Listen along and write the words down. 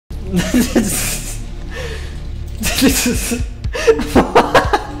This is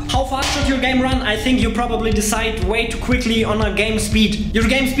How fast should your game run? I think you probably decide way too quickly on a game speed. Your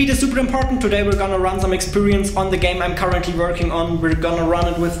game speed is super important. Today we're gonna run some experience on the game I'm currently working on. We're gonna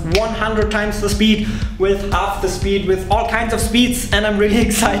run it with 100 times the speed, with half the speed, with all kinds of speeds, and I'm really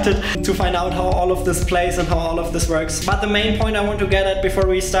excited to find out how all of this plays and how all of this works. But the main point I want to get at before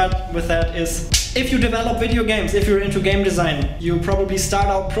we start with that is, if you develop video games, if you're into game design, you probably start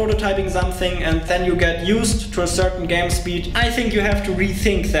out prototyping something and then you get used to a certain game speed. I think you have to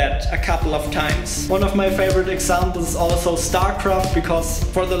rethink that a couple of times. One of my favorite examples is also StarCraft, because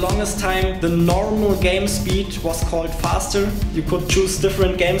for the longest time the normal game speed was called faster. You could choose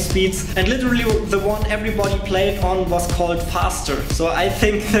different game speeds, and literally the one everybody played on was called faster. So I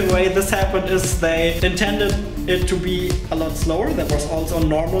think the way this happened is they intended it to be a lot slower. That was also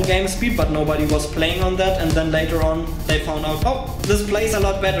normal game speed, but nobody was playing on that, and then later on they found out, oh, this plays a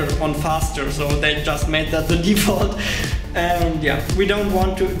lot better on faster, so they just made that the default. And yeah, we don't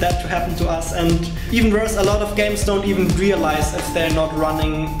want that to happen to us, and even worse, a lot of games don't even realize if they're not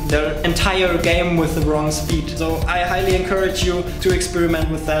running their entire game with the wrong speed. So I highly encourage you to experiment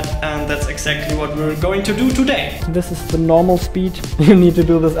with that, and that's exactly what we're going to do today. This is the normal speed. You need to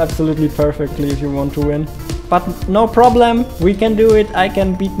do this absolutely perfectly if you want to win. But no problem, we can do it. I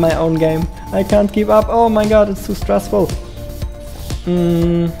can beat my own game. I can't keep up. Oh my god, it's too stressful.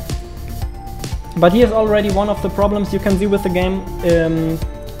 But here's already one of the problems you can see with the game,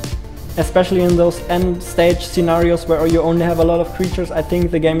 especially in those end stage scenarios where you only have a lot of creatures. I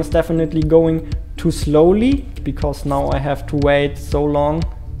think the game is definitely going too slowly, because now I have to wait so long.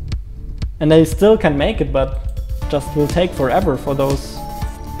 And I still can make it, but just will take forever for those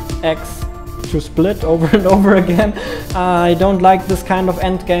eggs to split over and over again. I don't like this kind of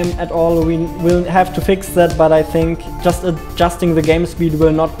end game at all. We will have to fix that, but I think just adjusting the game speed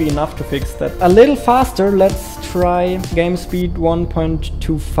will not be enough to fix that. A little faster, let's try game speed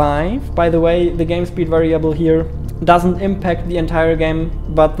 1.25. By the way, the game speed variable here doesn't impact the entire game,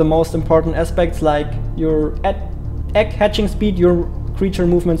 but the most important aspects like your egg hatching speed, your creature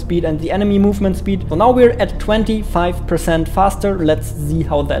movement speed, and the enemy movement speed. So now we're at 25% faster. Let's see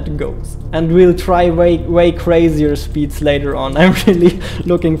how that goes. And we'll try way crazier speeds later on. I'm really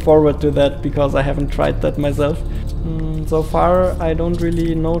looking forward to that, because I haven't tried that myself. So far I don't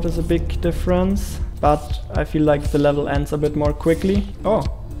really notice a big difference, but I feel like the level ends a bit more quickly. Oh,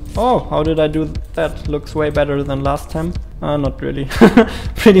 how did I do that? Looks way better than last time. Not really.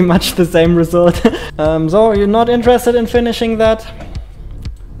 Pretty much the same result. So you're not interested in finishing that?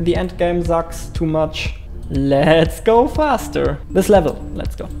 The end game sucks too much. Let's go faster. This level,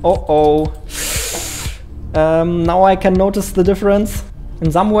 let's go. Now I can notice the difference.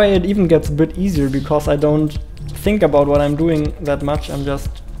 In some way it even gets a bit easier, because I don't think about what I'm doing that much. I'm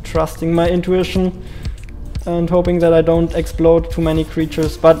just trusting my intuition and hoping that I don't explode too many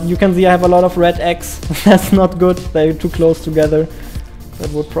creatures. But you can see I have a lot of red eggs. That's not good. They're too close together.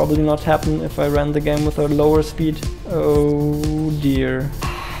 That would probably not happen if I ran the game with a lower speed. Oh dear.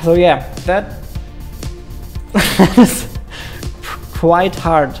 So yeah, that is quite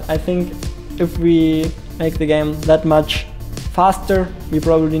hard. I think if we make the game that much faster, we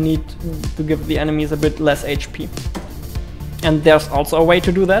probably need to give the enemies a bit less HP. And there's also a way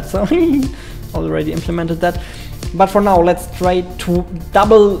to do that, so already implemented that. But for now, let's try to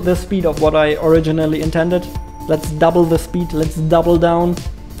double the speed of what I originally intended. Let's double the speed, let's double down.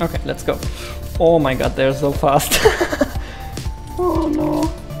 Okay, let's go. Oh my god, they're so fast. Oh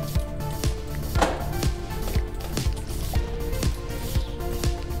no.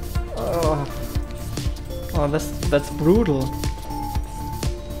 Oh, that's brutal.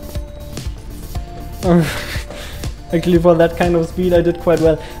 Actually, for that kind of speed I did quite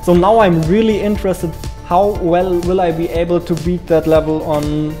well. So now I'm really interested, how well will I be able to beat that level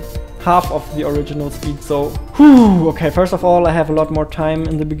on half of the original speed. So, whew, okay, first of all I have a lot more time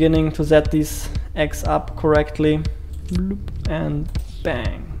in the beginning to set these eggs up correctly. Bloop, and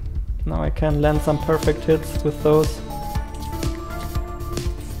bang. Now I can land some perfect hits with those.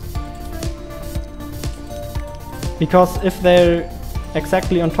 Because if they're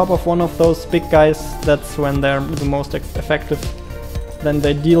exactly on top of one of those big guys, that's when they're the most effective. Then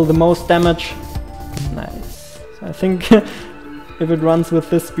they deal the most damage. Nice. So I think if it runs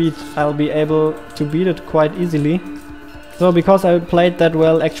with this speed, I'll be able to beat it quite easily. So because I played that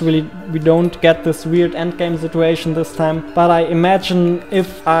well, actually we don't get this weird endgame situation this time. But I imagine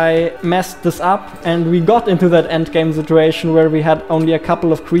if I messed this up and we got into that endgame situation where we had only a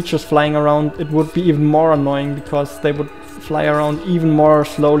couple of creatures flying around, it would be even more annoying, because they would fly around even more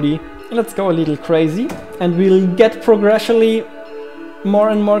slowly. Let's go a little crazy and we'll get progressively more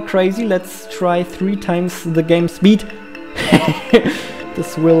and more crazy. Let's try 3 times the game speed.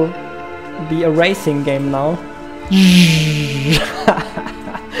 This will be a racing game now.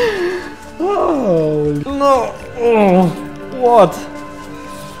 Oh no! Oh, what?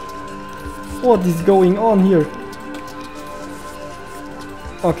 What is going on here?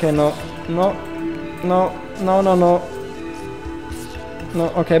 Okay, no. No,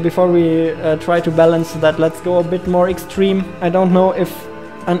 okay, before we try to balance that, let's go a bit more extreme. I don't know if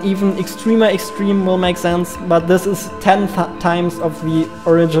an even extreme will make sense, but this is 10 times of the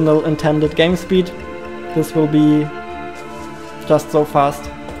original intended game speed. This will be just so fast.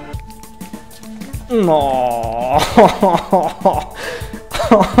 No.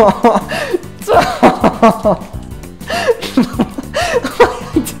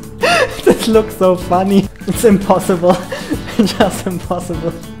 This looks so funny. It's impossible. Just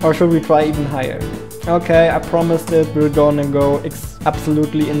impossible. Or should we try even higher? Okay, I promised it. We're gonna go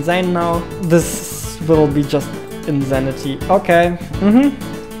absolutely insane now. This will be just insanity. Okay.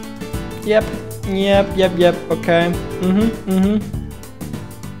 Yep. Okay.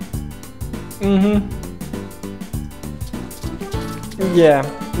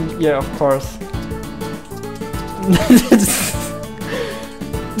 Yeah, of course.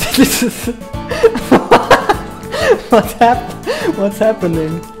 This is what's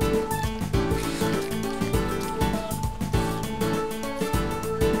happening?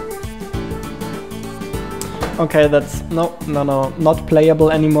 Okay, that's no, not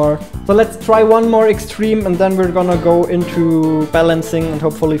playable anymore. So let's try one more extreme and then we're gonna go into balancing and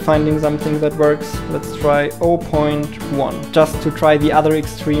hopefully finding something that works. Let's try 0.1, just to try the other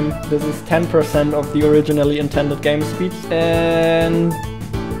extreme. This is 10% of the originally intended game speed. And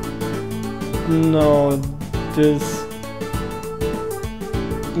no, this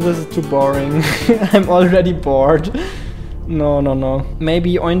is too boring. I'm already bored. No.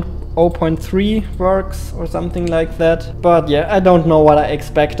 Maybe 0.3 works or something like that. But yeah, I don't know what I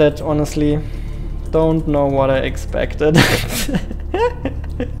expected, honestly. Don't know what I expected.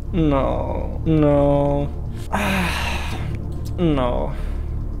 No. No.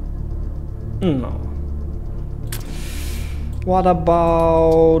 What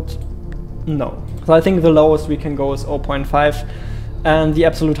about... No. So I think the lowest we can go is 0.5 and the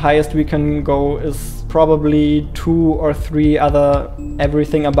absolute highest we can go is probably 2 or 3 other.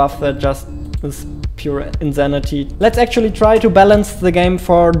 Everything above that just is pure insanity. Let's actually try to balance the game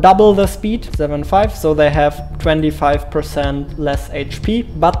for double the speed, 7.5, so they have 25% less HP,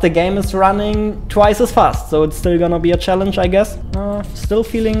 but the game is running twice as fast, so it's still gonna be a challenge, I guess. Still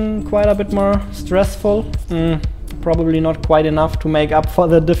feeling quite a bit more stressful. Probably not quite enough to make up for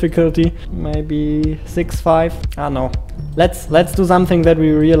the difficulty. Maybe 6.5. No. Let's do something that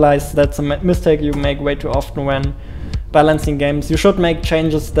we realize that's a mistake you make way too often when balancing games. You should make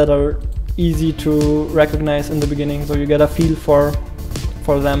changes that are easy to recognize in the beginning, so you get a feel for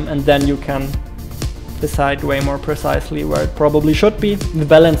them, and then you can decide way more precisely where it probably should be. The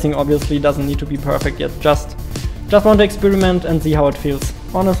balancing obviously doesn't need to be perfect yet. Just want to experiment and see how it feels.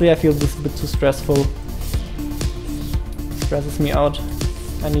 Honestly, I feel this a bit too stressful. Stresses me out.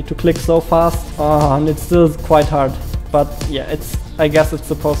 I need to click so fast. And it's still quite hard. But yeah, I guess it's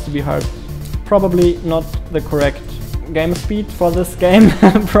supposed to be hard. Probably not the correct game speed for this game.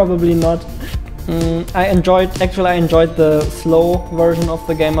 Probably not. I enjoyed the slow version of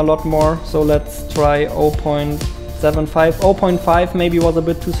the game a lot more. So let's try 0.75. 0.5 maybe was a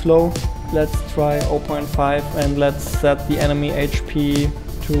bit too slow. Let's try 0.5 and let's set the enemy HP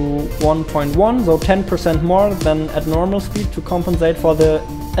to 1.1, so 10% more than at normal speed to compensate for the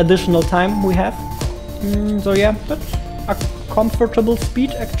additional time we have. So yeah, that's a comfortable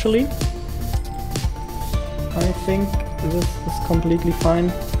speed actually. I think this is completely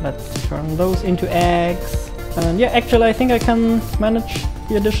fine. Let's turn those into eggs. And yeah, actually I think I can manage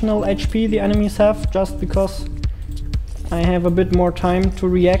the additional HP the enemies have just because I have a bit more time to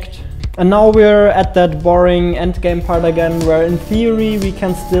react. And now we're at that boring endgame part again, where in theory we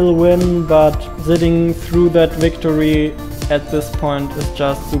can still win, but sitting through that victory at this point is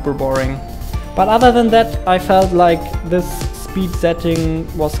just super boring. But other than that, I felt like this speed setting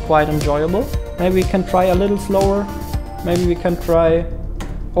was quite enjoyable. Maybe we can try a little slower. Maybe we can try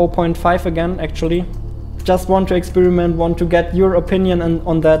 0.5 again, actually. Just want to experiment, want to get your opinion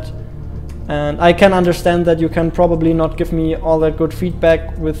on that. And I can understand that you can probably not give me all that good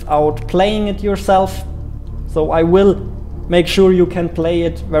feedback without playing it yourself. So I will make sure you can play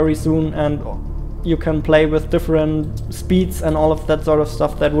it very soon and you can play with different speeds and all of that sort of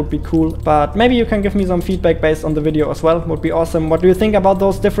stuff. That would be cool. But maybe you can give me some feedback based on the video as well. Would be awesome. What do you think about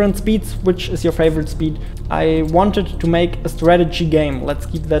those different speeds? Which is your favorite speed? I wanted to make a strategy game. Let's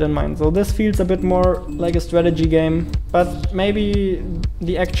keep that in mind. So this feels a bit more like a strategy game, but maybe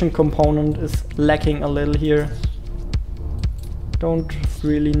the action component is lacking a little here. Don't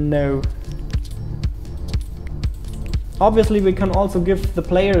really know. Obviously we can also give the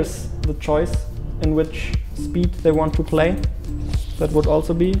players the choice in which speed they want to play. That would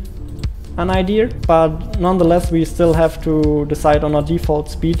also be an idea, but nonetheless we still have to decide on a default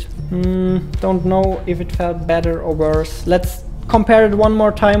speed. Don't know if it felt better or worse. Let's compare it one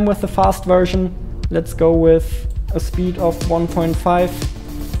more time with the fast version. Let's go with a speed of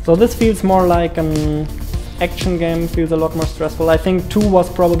 1.5. So this feels more like an action game, feels a lot more stressful. I think 2 was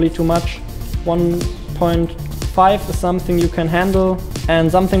probably too much. 1.5 is something you can handle, and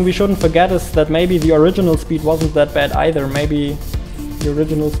something we shouldn't forget is that maybe the original speed wasn't that bad either. Maybe the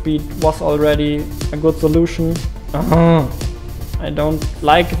original speed was already a good solution. I don't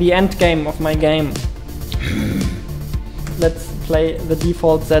like the end game of my game. Let's play the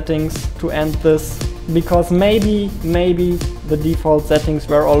default settings to end this, because maybe the default settings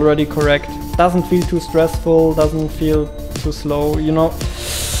were already correct. Doesn't feel too stressful, doesn't feel too slow, you know.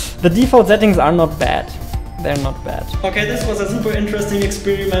 The default settings are not bad. They're not bad. Okay, this was a super interesting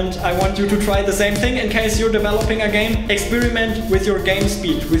experiment. I want you to try the same thing in case you're developing a game. Experiment with your game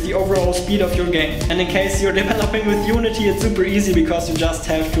speed, with the overall speed of your game. And in case you're developing with Unity, it's super easy because you just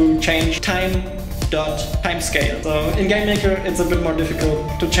have to change Time.timeScale. So in GameMaker it's a bit more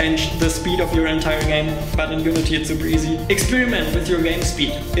difficult to change the speed of your entire game, but in Unity it's super easy. Experiment with your game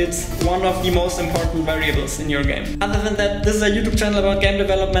speed. It's one of the most important variables in your game. Other than that, this is a YouTube channel about game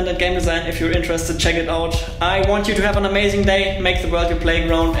development and game design. If you're interested, check it out. I want you to have an amazing day, make the world your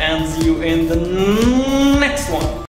playground, and see you in the next one.